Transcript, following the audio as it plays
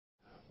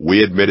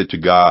We admitted to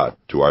God,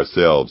 to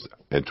ourselves,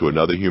 and to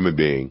another human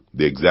being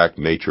the exact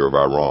nature of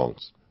our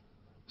wrongs.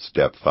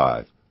 Step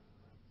 5.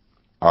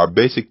 Our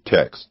basic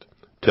text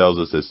tells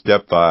us that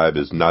Step 5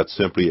 is not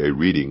simply a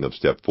reading of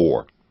Step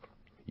 4.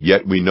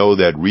 Yet we know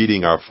that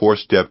reading our fourth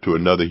step to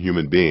another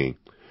human being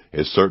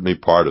is certainly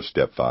part of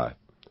Step 5.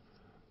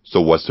 So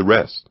what's the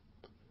rest?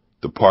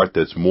 The part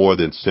that's more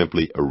than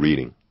simply a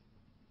reading.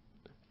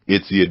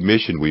 It's the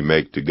admission we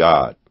make to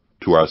God,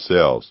 to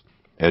ourselves,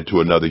 and to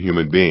another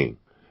human being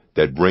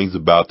that brings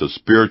about the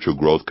spiritual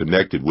growth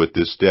connected with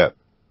this step.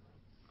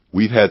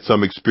 We've had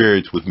some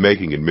experience with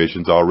making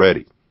admissions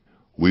already.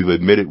 We've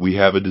admitted we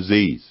have a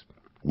disease.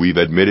 We've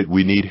admitted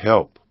we need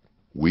help.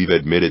 We've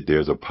admitted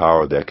there's a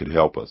power that could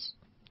help us.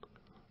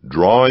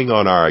 Drawing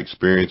on our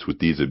experience with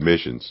these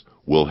admissions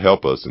will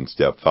help us in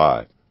Step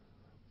 5.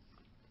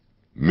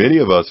 Many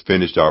of us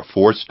finished our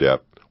fourth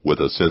step with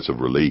a sense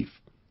of relief,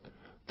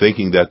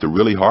 thinking that the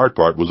really hard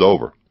part was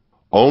over,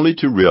 only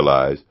to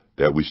realize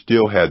that we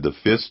still had the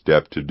fifth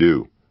step to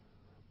do.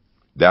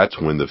 That's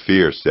when the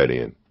fear set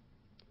in.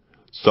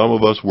 Some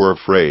of us were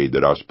afraid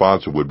that our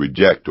sponsor would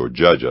reject or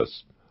judge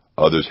us.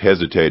 Others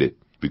hesitated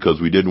because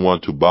we didn't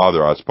want to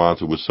bother our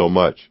sponsor with so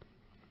much.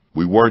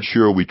 We weren't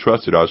sure we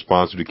trusted our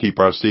sponsor to keep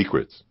our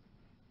secrets.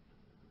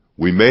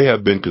 We may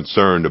have been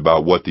concerned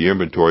about what the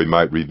inventory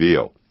might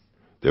reveal.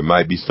 There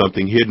might be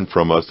something hidden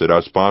from us that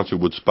our sponsor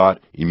would spot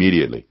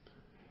immediately,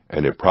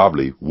 and it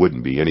probably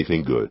wouldn't be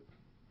anything good.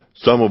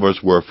 Some of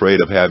us were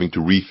afraid of having to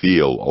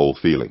refeel old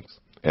feelings,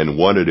 and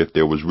wondered if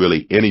there was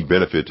really any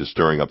benefit to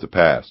stirring up the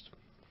past.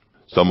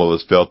 Some of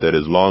us felt that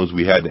as long as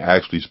we hadn't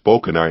actually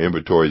spoken our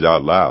inventories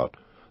out loud,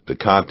 the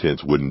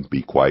contents wouldn't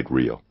be quite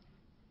real.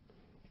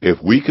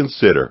 If we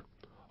consider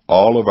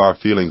all of our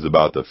feelings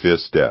about the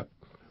fifth step,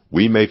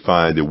 we may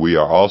find that we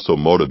are also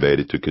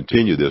motivated to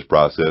continue this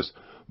process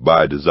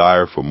by a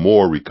desire for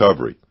more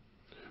recovery.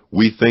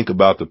 We think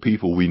about the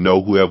people we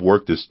know who have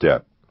worked this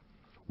step.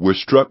 We're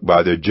struck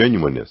by their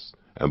genuineness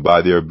and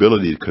by their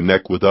ability to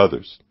connect with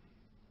others.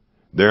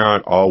 They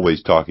aren't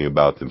always talking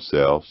about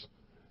themselves.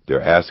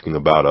 They're asking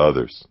about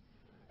others,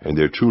 and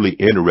they're truly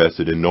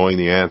interested in knowing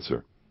the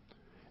answer.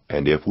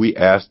 And if we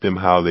ask them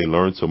how they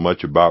learned so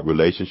much about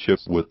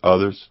relationships with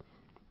others,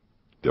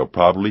 they'll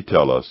probably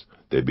tell us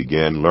they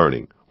began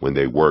learning when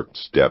they worked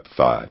Step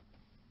 5.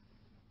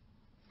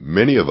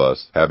 Many of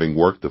us, having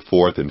worked the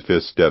fourth and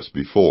fifth steps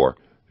before,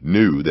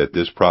 knew that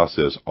this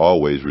process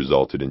always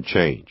resulted in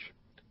change.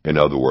 In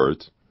other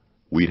words,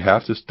 we'd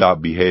have to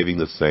stop behaving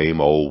the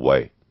same old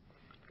way.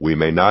 We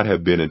may not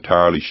have been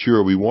entirely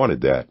sure we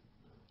wanted that.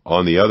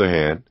 On the other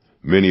hand,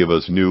 many of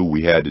us knew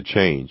we had to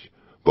change,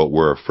 but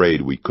were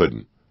afraid we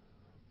couldn't.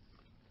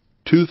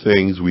 Two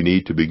things we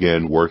need to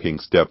begin working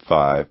Step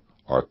 5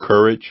 are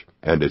courage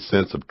and a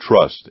sense of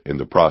trust in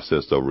the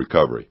process of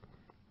recovery.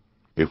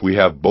 If we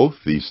have both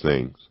these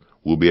things,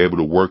 we'll be able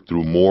to work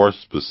through more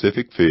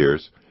specific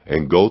fears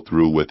and go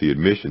through with the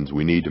admissions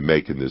we need to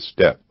make in this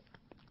step.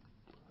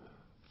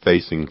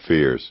 Facing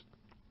fears.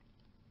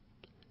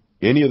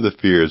 Any of the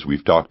fears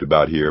we've talked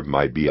about here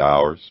might be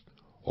ours,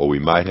 or we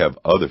might have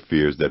other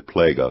fears that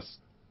plague us.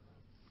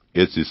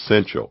 It's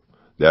essential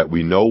that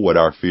we know what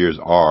our fears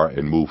are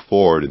and move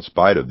forward in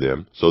spite of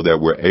them so that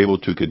we're able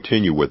to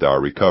continue with our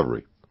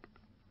recovery.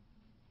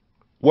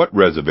 What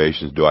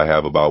reservations do I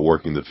have about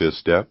working the fifth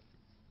step?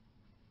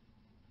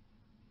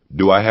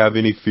 Do I have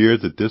any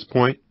fears at this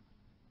point?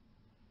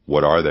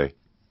 What are they?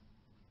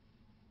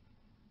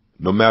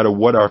 No matter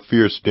what our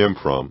fears stem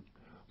from,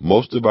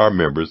 most of our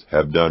members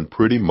have done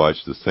pretty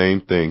much the same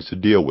things to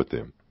deal with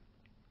them.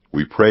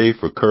 We pray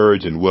for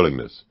courage and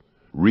willingness.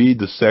 Read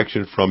the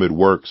section from It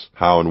Works,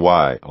 How and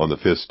Why on the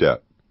fifth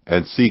step,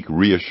 and seek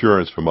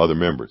reassurance from other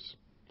members.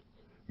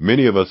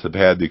 Many of us have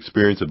had the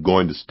experience of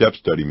going to step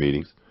study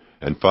meetings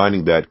and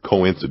finding that,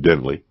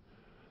 coincidentally,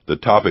 the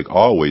topic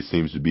always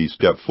seems to be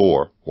Step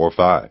 4 or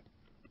 5.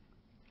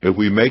 If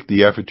we make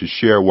the effort to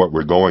share what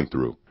we're going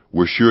through,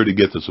 we're sure to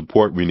get the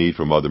support we need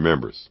from other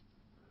members.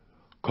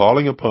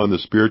 Calling upon the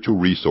spiritual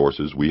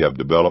resources we have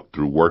developed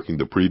through working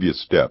the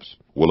previous steps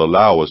will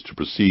allow us to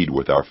proceed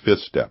with our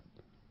fifth step.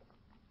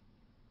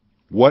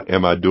 What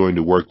am I doing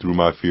to work through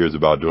my fears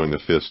about doing the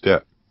fifth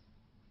step?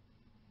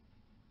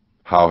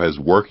 How has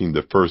working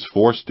the first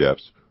four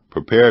steps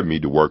prepared me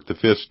to work the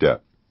fifth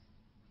step?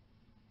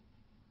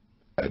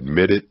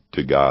 Admit it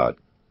to God.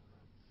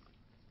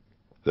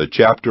 The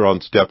chapter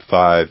on Step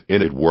 5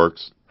 in It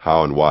Works,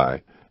 How and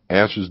Why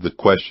answers the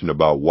question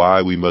about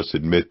why we must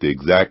admit the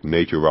exact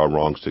nature of our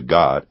wrongs to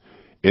God,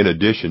 in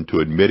addition to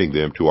admitting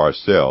them to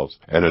ourselves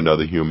and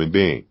another human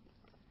being.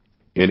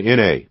 In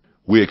NA,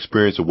 we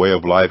experience a way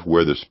of life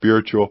where the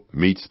spiritual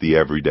meets the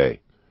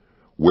everyday,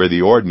 where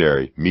the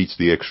ordinary meets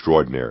the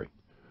extraordinary.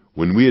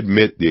 When we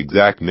admit the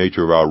exact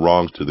nature of our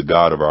wrongs to the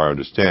God of our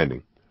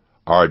understanding,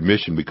 our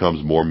admission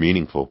becomes more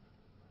meaningful.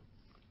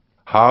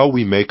 How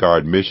we make our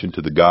admission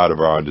to the God of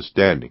our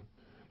understanding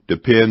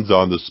depends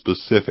on the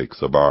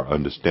specifics of our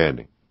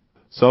understanding.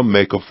 Some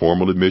make a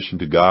formal admission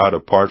to God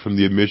apart from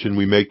the admission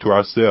we make to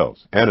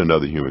ourselves and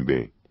another human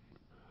being.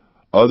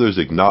 Others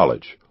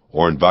acknowledge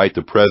or invite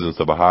the presence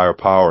of a higher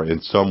power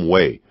in some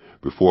way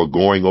before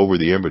going over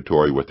the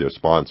inventory with their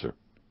sponsor.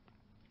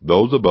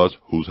 Those of us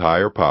whose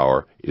higher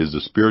power is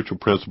the spiritual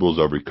principles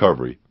of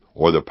recovery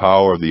or the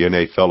power of the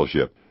NA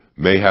fellowship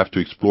may have to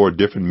explore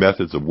different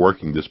methods of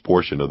working this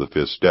portion of the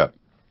fifth step.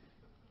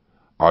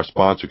 Our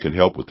sponsor can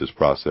help with this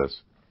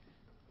process.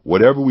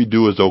 Whatever we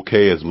do is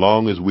okay as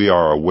long as we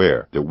are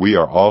aware that we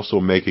are also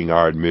making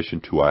our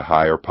admission to a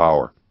higher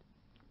power.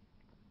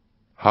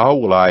 How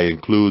will I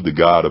include the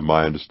God of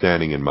my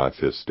understanding in my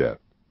fifth step?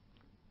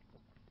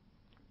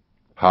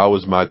 How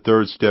is my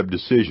third step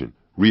decision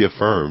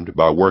reaffirmed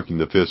by working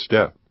the fifth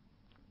step?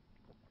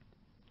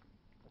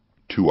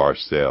 To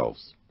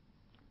ourselves.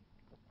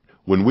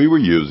 When we were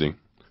using,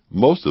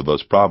 most of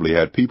us probably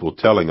had people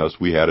telling us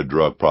we had a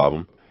drug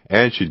problem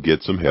and should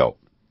get some help.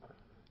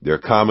 Their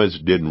comments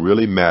didn't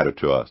really matter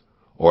to us,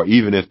 or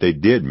even if they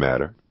did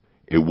matter,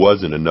 it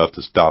wasn't enough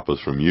to stop us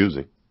from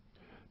using.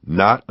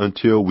 Not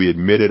until we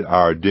admitted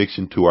our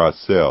addiction to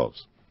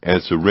ourselves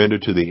and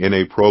surrendered to the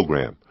NA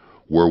program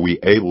were we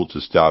able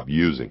to stop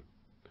using.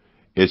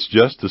 It's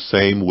just the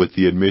same with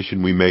the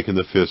admission we make in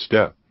the fifth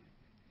step.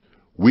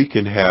 We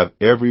can have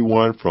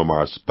everyone from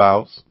our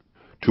spouse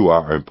to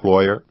our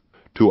employer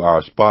to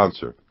our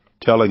sponsor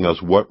telling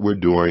us what we're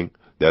doing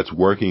that's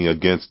working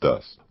against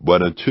us.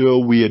 But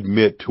until we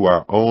admit to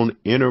our own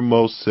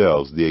innermost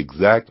selves the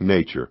exact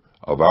nature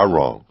of our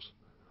wrongs,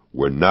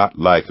 we're not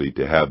likely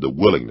to have the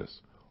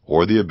willingness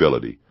or the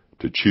ability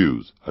to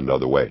choose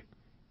another way.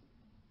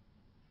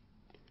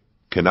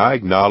 Can I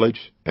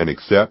acknowledge and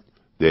accept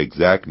the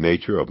exact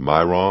nature of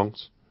my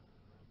wrongs?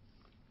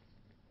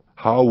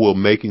 How will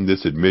making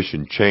this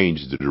admission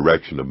change the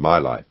direction of my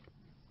life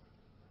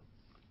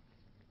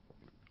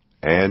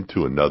and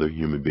to another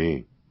human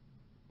being?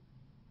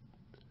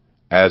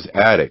 As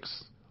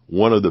addicts,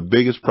 one of the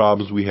biggest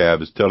problems we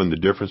have is telling the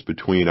difference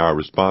between our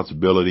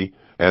responsibility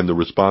and the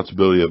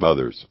responsibility of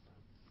others.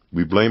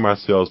 We blame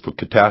ourselves for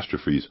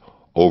catastrophes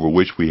over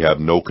which we have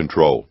no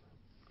control.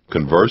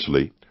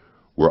 Conversely,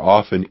 we're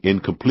often in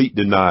complete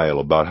denial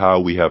about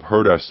how we have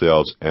hurt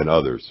ourselves and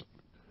others.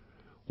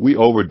 We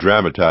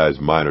over-dramatize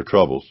minor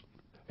troubles,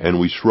 and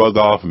we shrug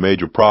off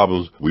major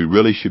problems we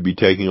really should be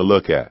taking a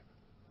look at.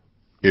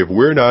 If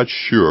we're not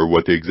sure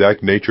what the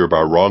exact nature of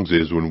our wrongs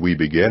is when we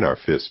begin our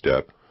fifth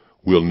step,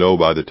 we'll know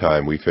by the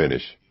time we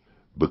finish,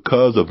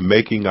 because of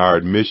making our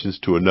admissions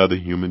to another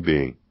human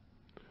being.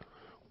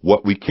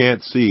 What we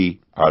can't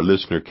see, our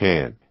listener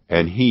can,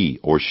 and he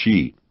or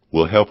she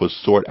will help us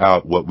sort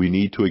out what we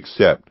need to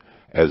accept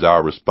as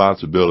our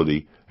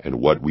responsibility and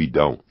what we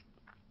don't.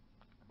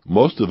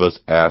 Most of us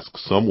ask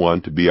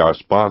someone to be our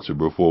sponsor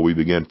before we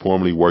begin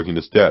formally working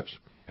the steps,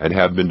 and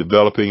have been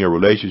developing a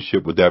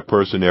relationship with that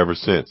person ever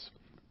since.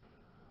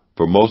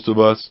 For most of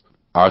us,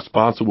 our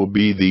sponsor will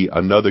be the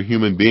another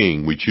human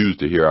being we choose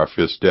to hear our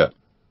fifth step.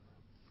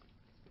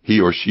 He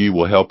or she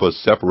will help us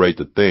separate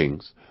the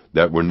things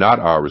that were not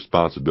our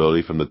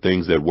responsibility from the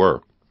things that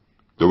were.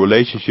 The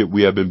relationship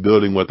we have been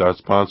building with our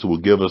sponsor will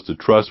give us the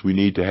trust we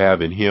need to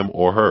have in him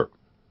or her.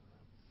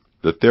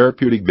 The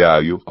therapeutic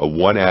value of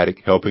one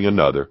addict helping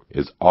another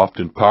is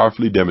often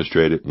powerfully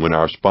demonstrated when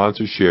our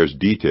sponsor shares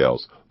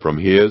details from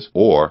his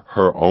or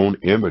her own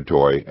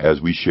inventory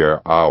as we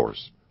share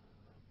ours.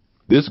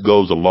 This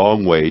goes a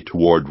long way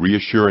toward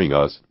reassuring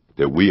us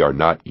that we are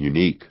not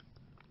unique.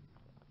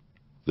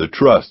 The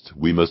trust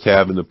we must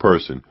have in the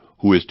person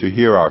who is to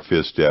hear our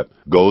fifth step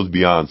goes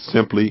beyond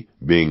simply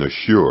being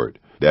assured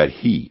that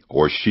he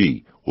or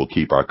she will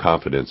keep our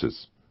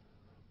confidences.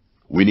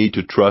 We need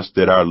to trust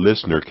that our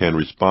listener can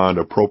respond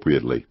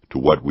appropriately to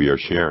what we are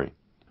sharing.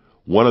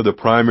 One of the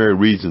primary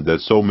reasons that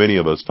so many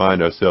of us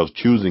find ourselves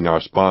choosing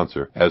our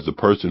sponsor as the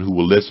person who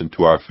will listen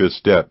to our fifth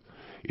step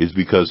is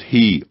because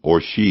he or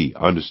she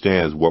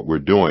understands what we're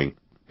doing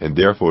and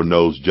therefore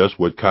knows just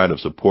what kind of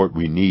support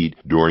we need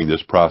during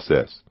this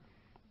process.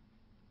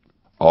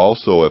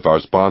 Also, if our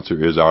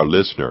sponsor is our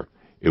listener,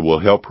 it will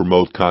help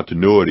promote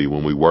continuity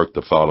when we work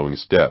the following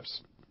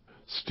steps.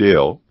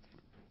 Still,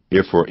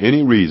 if for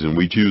any reason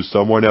we choose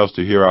someone else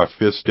to hear our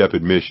fifth step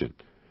admission,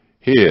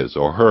 his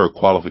or her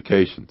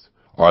qualifications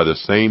are the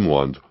same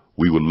ones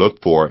we would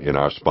look for in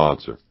our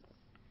sponsor.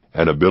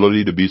 An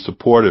ability to be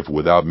supportive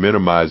without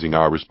minimizing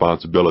our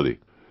responsibility.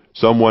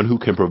 Someone who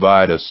can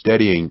provide a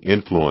steadying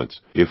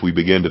influence if we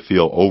begin to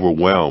feel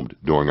overwhelmed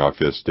during our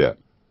fifth step.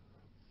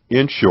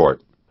 In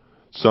short,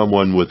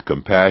 someone with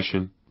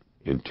compassion,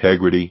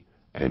 integrity,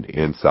 and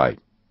insight.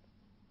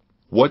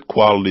 What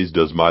qualities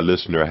does my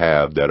listener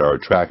have that are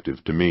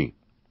attractive to me?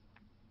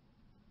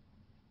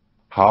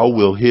 How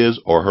will his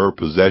or her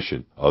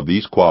possession of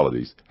these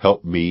qualities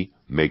help me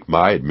make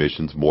my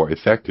admissions more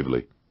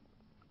effectively?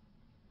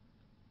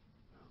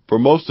 For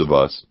most of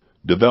us,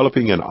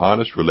 developing an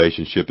honest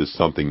relationship is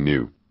something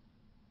new.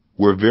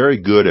 We're very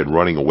good at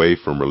running away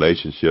from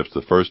relationships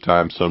the first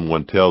time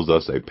someone tells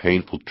us a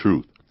painful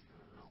truth.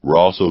 We're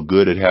also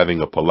good at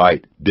having a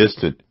polite,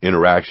 distant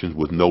interactions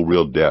with no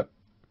real depth.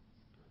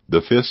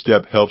 The fifth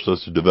step helps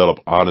us to develop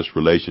honest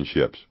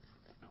relationships.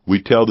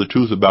 We tell the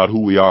truth about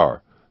who we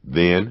are.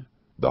 Then,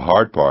 the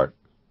hard part,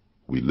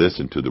 we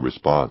listen to the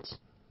response.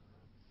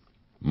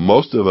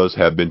 Most of us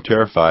have been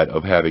terrified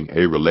of having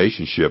a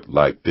relationship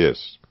like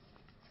this.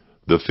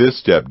 The fifth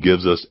step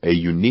gives us a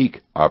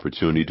unique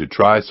opportunity to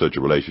try such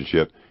a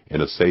relationship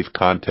in a safe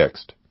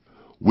context.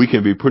 We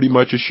can be pretty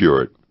much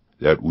assured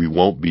that we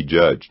won't be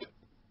judged.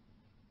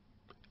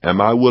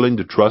 Am I willing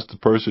to trust the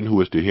person who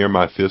is to hear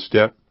my fifth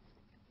step?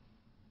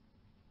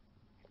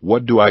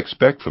 What do I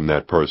expect from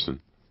that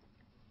person?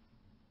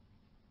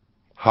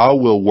 How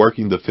will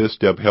working the fifth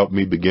step help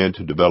me begin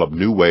to develop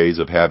new ways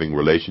of having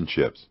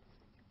relationships?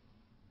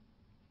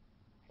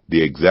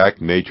 The exact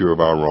nature of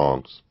our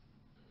wrongs.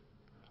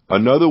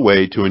 Another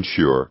way to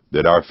ensure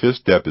that our fifth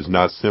step is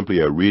not simply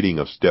a reading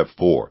of step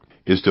 4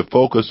 is to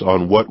focus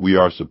on what we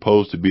are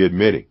supposed to be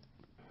admitting,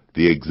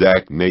 the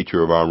exact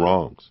nature of our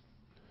wrongs.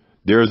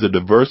 There is a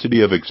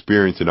diversity of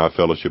experience in our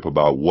fellowship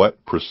about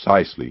what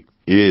precisely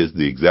is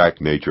the exact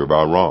nature of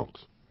our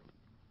wrongs.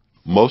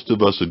 Most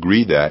of us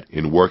agree that,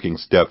 in working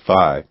step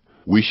 5,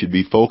 we should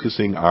be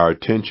focusing our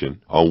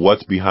attention on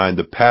what's behind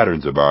the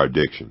patterns of our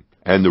addiction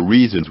and the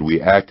reasons we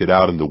acted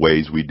out in the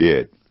ways we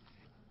did.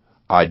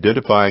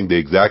 Identifying the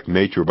exact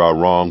nature of our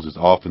wrongs is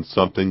often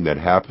something that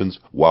happens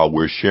while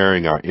we're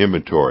sharing our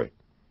inventory.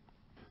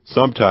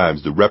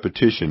 Sometimes the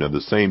repetition of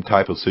the same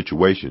type of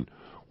situation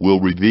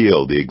will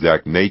reveal the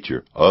exact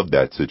nature of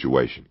that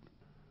situation.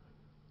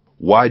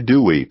 Why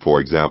do we, for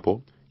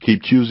example,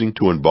 keep choosing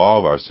to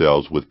involve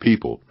ourselves with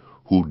people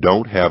who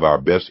don't have our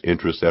best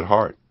interests at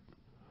heart?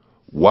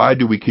 Why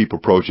do we keep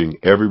approaching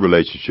every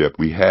relationship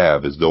we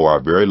have as though our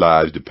very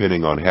lives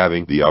depending on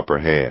having the upper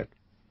hand?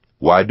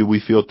 Why do we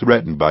feel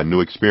threatened by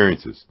new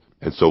experiences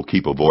and so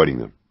keep avoiding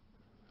them?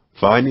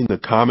 Finding the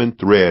common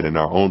thread in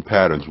our own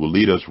patterns will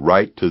lead us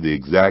right to the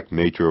exact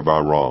nature of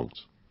our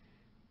wrongs.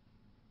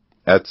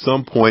 At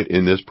some point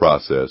in this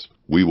process,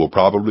 we will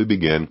probably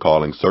begin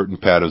calling certain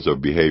patterns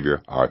of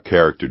behavior our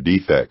character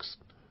defects.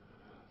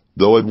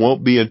 Though it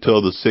won't be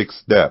until the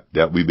 6th step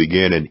that we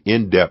begin an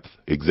in-depth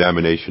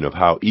examination of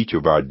how each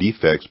of our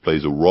defects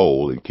plays a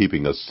role in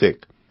keeping us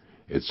sick,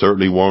 it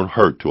certainly won't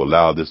hurt to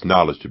allow this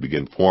knowledge to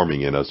begin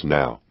forming in us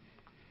now.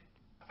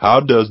 How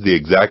does the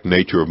exact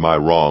nature of my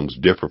wrongs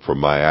differ from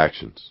my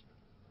actions?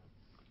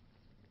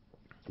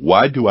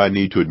 Why do I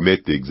need to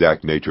admit the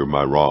exact nature of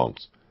my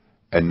wrongs,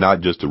 and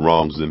not just the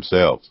wrongs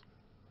themselves?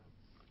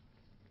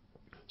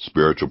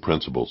 Spiritual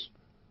principles.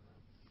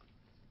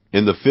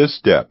 In the 5th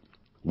step,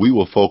 we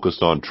will focus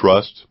on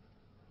trust,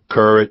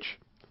 courage,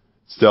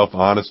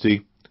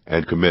 self-honesty,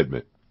 and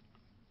commitment.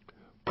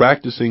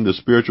 Practicing the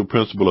spiritual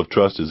principle of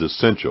trust is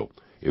essential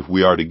if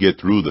we are to get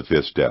through the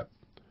 5th step.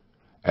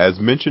 As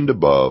mentioned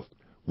above,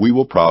 we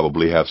will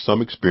probably have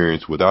some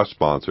experience with our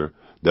sponsor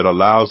that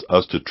allows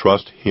us to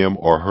trust him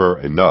or her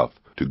enough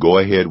to go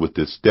ahead with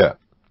this step.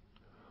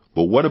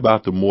 But what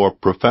about the more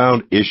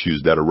profound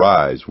issues that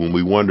arise when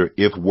we wonder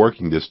if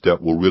working this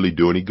step will really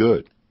do any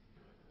good?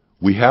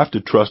 We have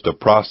to trust a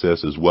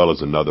process as well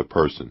as another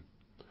person.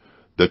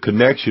 The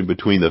connection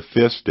between the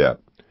 5th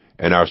step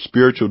and our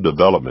spiritual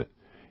development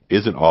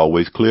isn't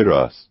always clear to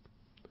us.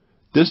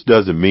 This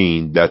doesn't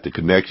mean that the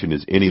connection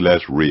is any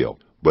less real,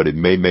 but it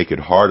may make it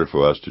harder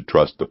for us to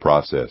trust the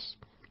process.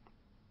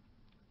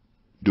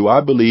 Do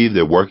I believe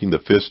that working the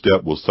 5th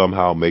step will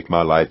somehow make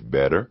my life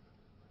better?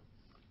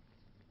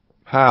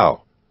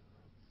 How?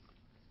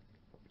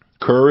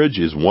 Courage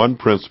is one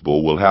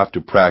principle we'll have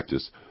to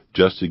practice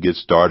just to get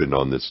started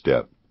on this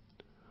step.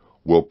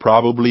 We'll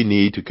probably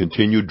need to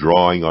continue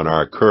drawing on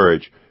our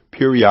courage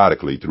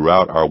periodically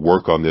throughout our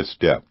work on this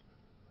step.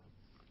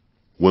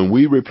 When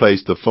we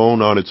replace the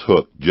phone on its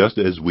hook just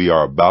as we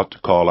are about to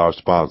call our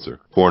sponsor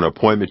for an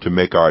appointment to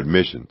make our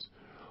admissions,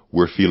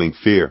 we're feeling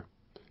fear,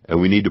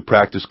 and we need to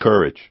practice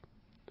courage.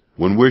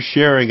 When we're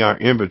sharing our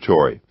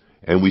inventory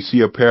and we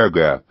see a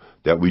paragraph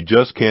that we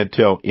just can't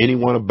tell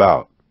anyone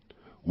about,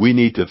 we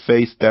need to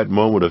face that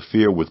moment of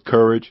fear with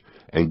courage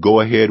and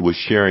go ahead with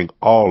sharing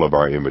all of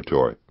our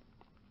inventory.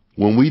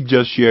 When we've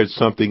just shared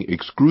something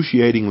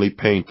excruciatingly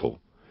painful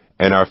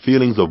and our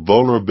feelings of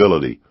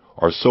vulnerability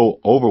are so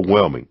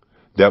overwhelming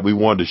that we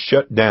want to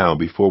shut down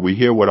before we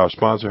hear what our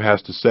sponsor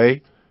has to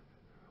say,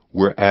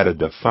 we're at a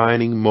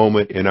defining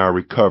moment in our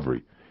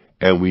recovery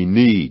and we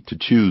need to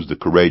choose the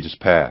courageous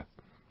path.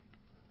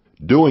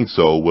 Doing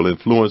so will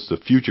influence the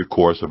future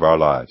course of our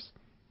lives.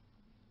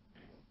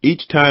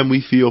 Each time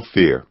we feel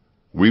fear,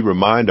 we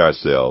remind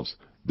ourselves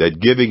that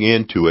giving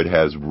in to it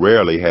has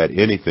rarely had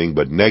anything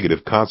but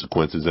negative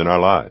consequences in our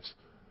lives,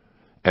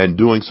 and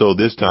doing so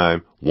this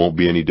time won't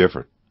be any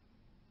different.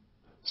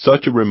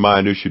 Such a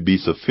reminder should be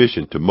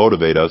sufficient to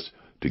motivate us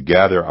to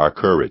gather our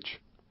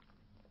courage.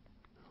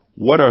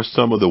 What are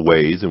some of the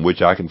ways in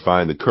which I can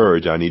find the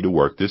courage I need to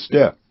work this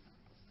step?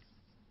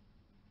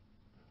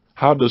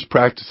 How does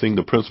practicing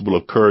the principle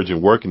of courage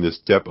and working this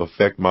step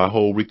affect my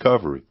whole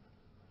recovery?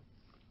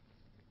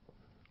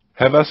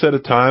 Have I set a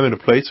time and a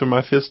place for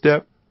my 5th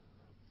step?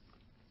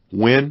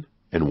 When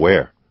and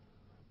where?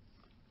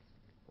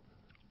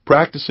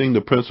 Practicing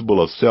the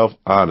principle of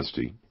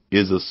self-honesty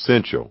is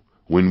essential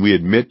when we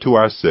admit to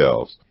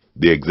ourselves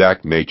the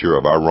exact nature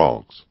of our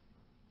wrongs.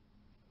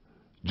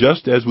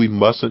 Just as we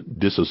mustn't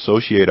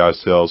disassociate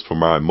ourselves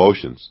from our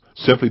emotions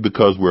simply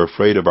because we're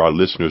afraid of our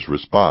listener's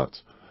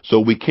response, so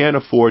we can't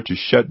afford to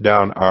shut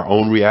down our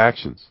own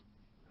reactions.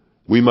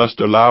 We must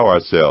allow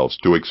ourselves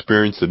to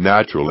experience the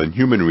natural and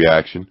human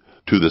reaction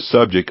to the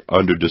subject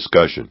under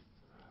discussion.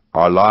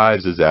 Our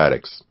lives as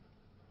addicts.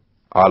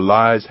 Our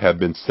lives have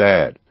been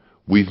sad.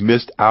 We've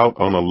missed out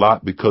on a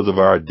lot because of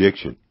our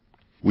addiction.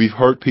 We've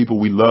hurt people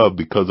we love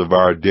because of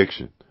our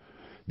addiction.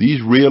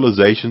 These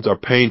realizations are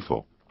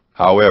painful.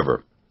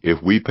 However,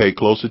 if we pay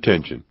close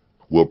attention,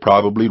 we'll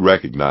probably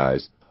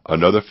recognize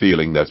another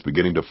feeling that's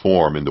beginning to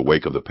form in the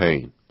wake of the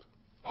pain.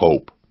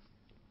 Hope.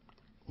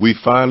 We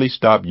finally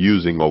stopped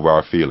using over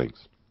our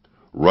feelings,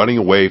 running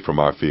away from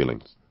our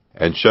feelings,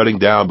 and shutting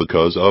down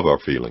because of our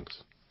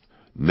feelings.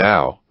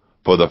 Now,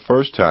 for the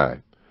first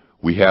time,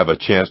 we have a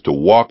chance to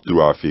walk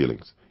through our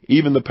feelings,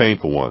 even the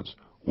painful ones,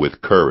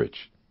 with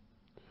courage.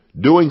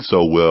 Doing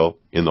so will,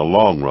 in the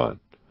long run,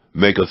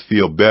 make us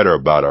feel better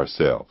about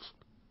ourselves.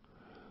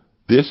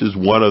 This is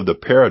one of the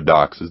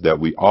paradoxes that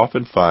we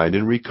often find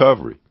in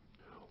recovery.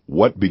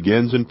 What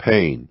begins in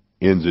pain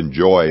ends in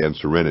joy and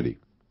serenity.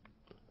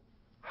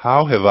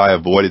 How have I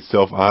avoided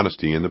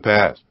self-honesty in the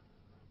past?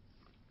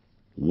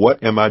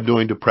 What am I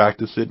doing to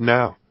practice it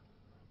now?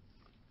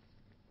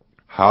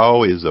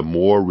 How is a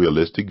more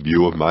realistic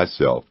view of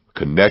myself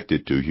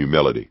connected to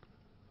humility?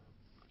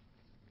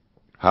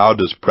 How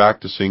does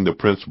practicing the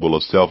principle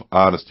of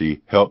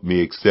self-honesty help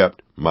me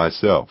accept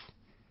myself?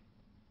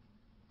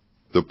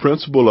 The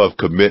principle of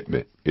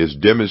commitment is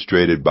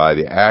demonstrated by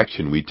the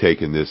action we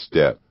take in this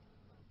step.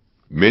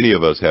 Many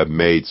of us have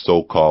made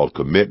so-called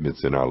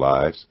commitments in our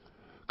lives,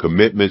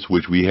 commitments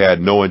which we had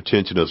no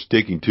intention of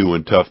sticking to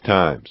in tough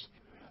times.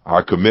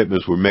 Our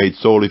commitments were made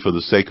solely for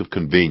the sake of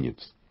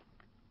convenience.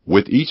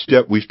 With each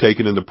step we've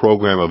taken in the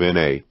program of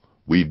NA,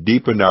 we've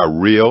deepened our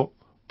real,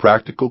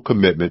 practical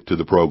commitment to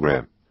the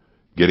program,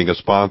 getting a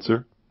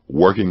sponsor,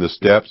 working the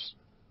steps,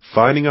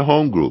 finding a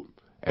home group,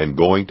 and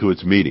going to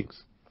its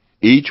meetings.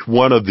 Each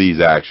one of these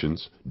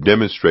actions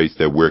demonstrates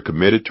that we're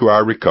committed to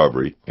our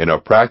recovery in a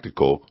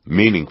practical,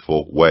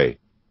 meaningful way.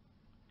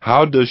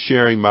 How does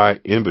sharing my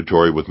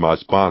inventory with my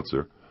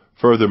sponsor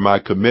further my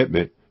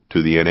commitment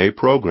to the NA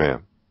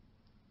program?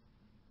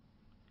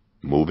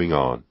 Moving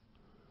on.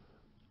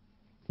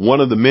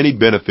 One of the many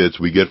benefits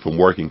we get from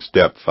working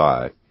Step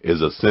 5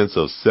 is a sense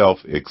of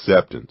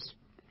self-acceptance.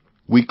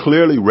 We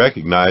clearly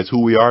recognize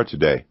who we are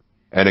today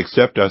and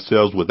accept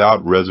ourselves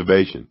without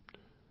reservation.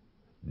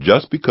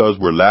 Just because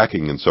we're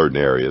lacking in certain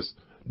areas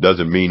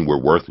doesn't mean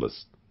we're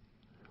worthless.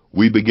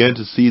 We begin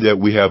to see that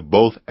we have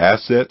both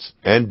assets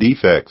and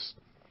defects.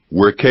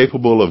 We're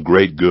capable of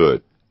great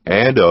good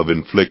and of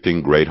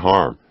inflicting great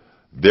harm.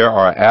 There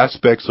are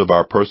aspects of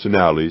our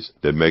personalities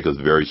that make us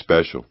very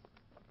special.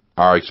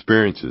 Our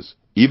experiences,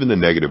 even the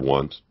negative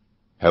ones,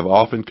 have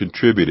often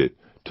contributed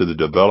to the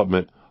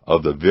development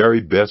of the very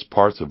best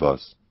parts of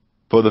us.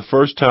 For the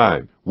first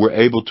time, we're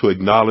able to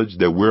acknowledge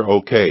that we're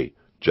okay,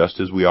 just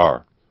as we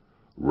are,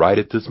 right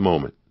at this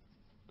moment.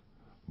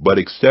 But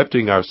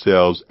accepting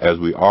ourselves as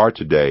we are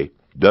today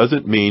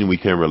doesn't mean we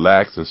can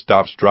relax and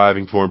stop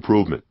striving for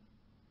improvement.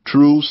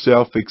 True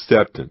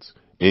self-acceptance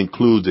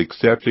includes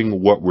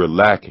accepting what we're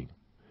lacking.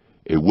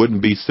 It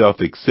wouldn't be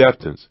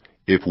self-acceptance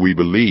if we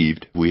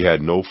believed we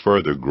had no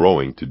further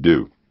growing to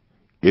do.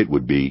 It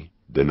would be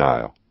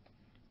denial.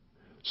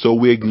 So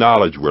we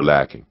acknowledge we're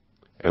lacking,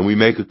 and we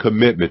make a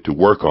commitment to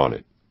work on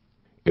it.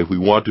 If we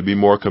want to be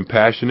more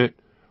compassionate,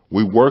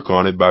 we work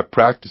on it by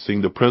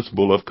practicing the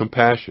principle of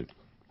compassion.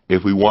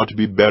 If we want to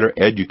be better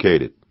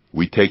educated,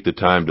 we take the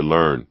time to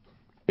learn.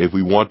 If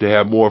we want to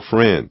have more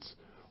friends,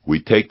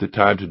 we take the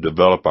time to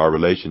develop our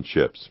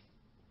relationships.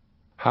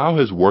 How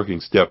has working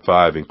Step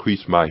 5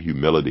 increased my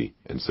humility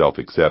and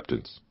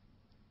self-acceptance?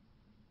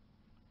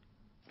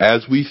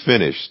 As we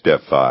finish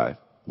Step 5,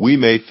 we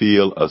may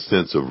feel a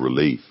sense of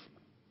relief.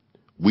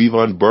 We've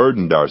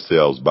unburdened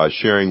ourselves by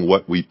sharing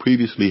what we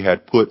previously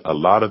had put a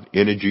lot of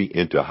energy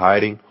into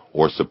hiding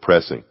or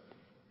suppressing.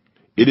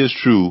 It is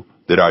true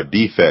that our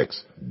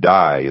defects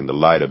die in the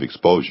light of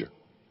exposure.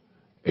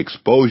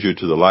 Exposure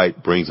to the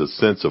light brings a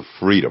sense of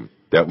freedom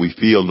that we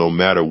feel no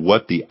matter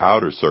what the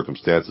outer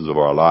circumstances of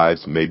our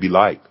lives may be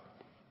like.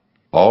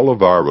 All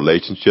of our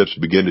relationships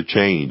begin to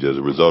change as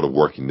a result of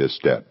working this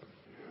step.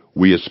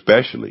 We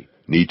especially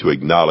need to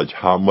acknowledge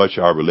how much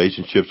our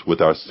relationships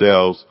with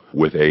ourselves,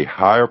 with a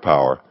higher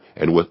power,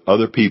 and with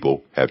other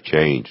people have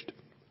changed.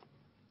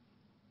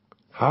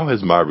 How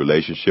has my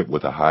relationship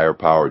with a higher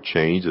power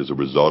changed as a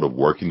result of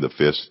working the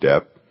 5th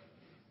step?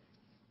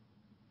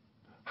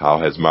 How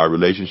has my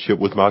relationship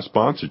with my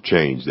sponsor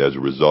changed as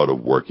a result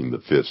of working the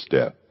 5th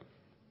step?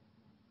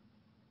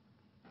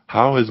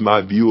 How has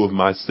my view of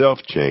myself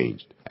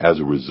changed as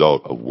a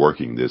result of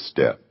working this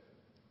step?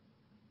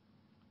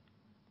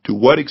 To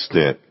what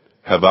extent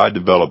have I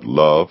developed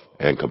love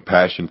and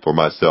compassion for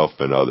myself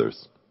and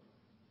others?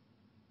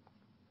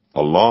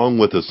 Along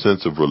with a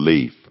sense of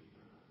relief,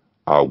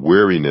 our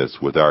weariness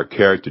with our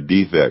character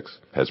defects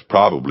has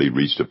probably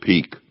reached a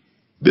peak.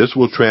 This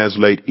will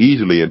translate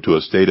easily into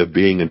a state of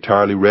being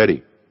entirely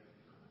ready.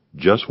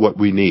 just what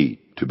we need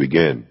to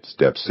begin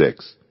step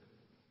 6.